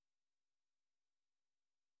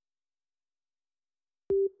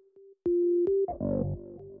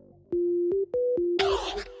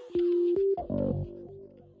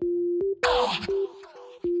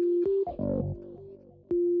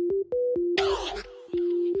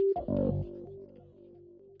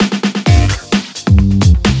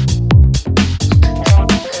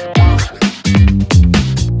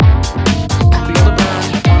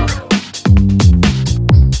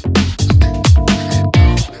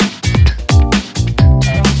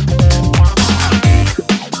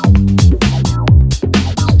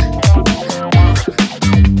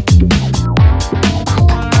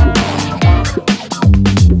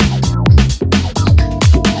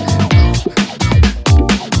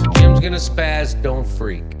Don't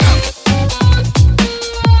freak.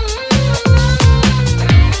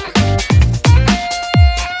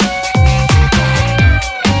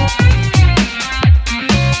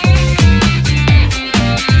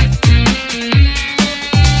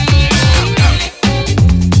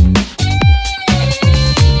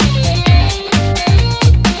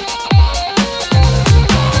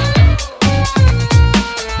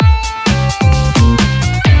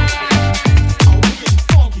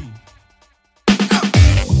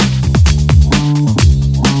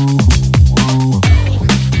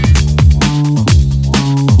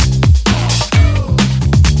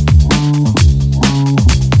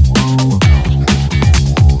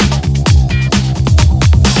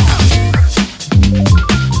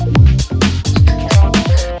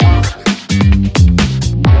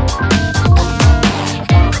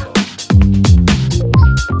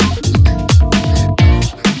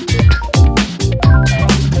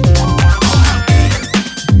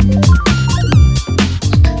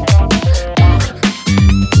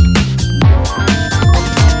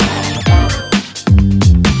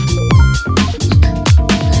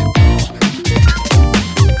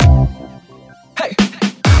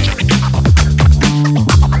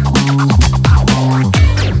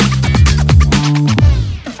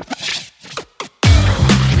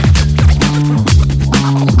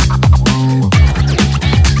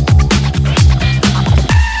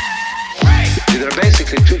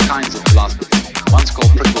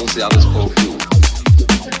 The other's called you.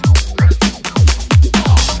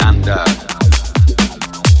 And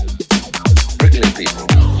prickly people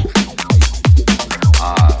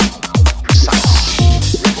are precise,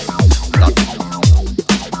 blunt,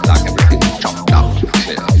 like everything chopped up and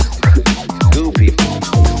clear. Goo people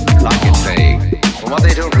like it vague. But what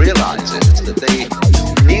they don't realize is that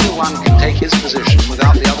neither one can take his position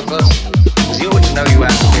without the other person. Because you wouldn't know you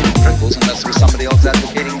advocated prickles unless there was somebody else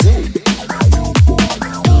advocating goo.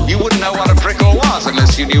 You wouldn't know what a prickle was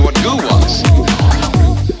unless you knew what goo was.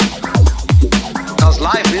 Because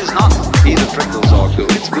life is not either prickles or goo.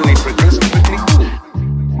 It's gooey prickles and prickly goo.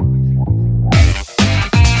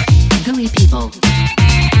 Gooey people.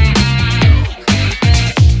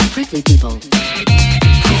 Prickly people.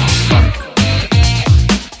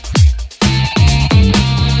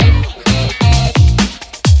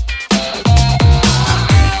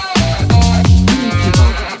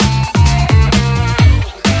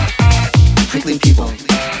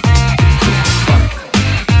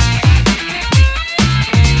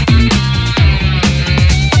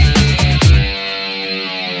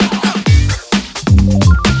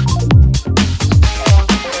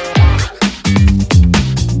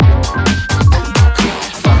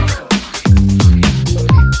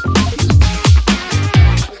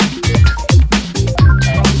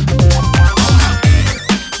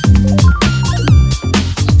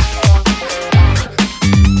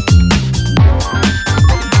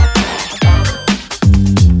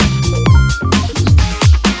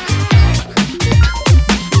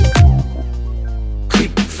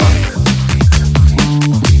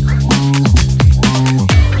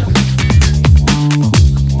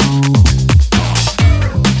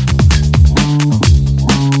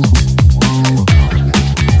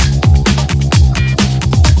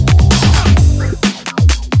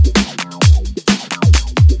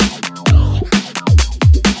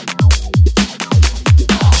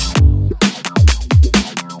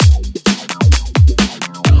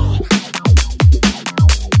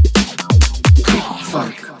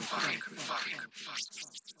 Funk.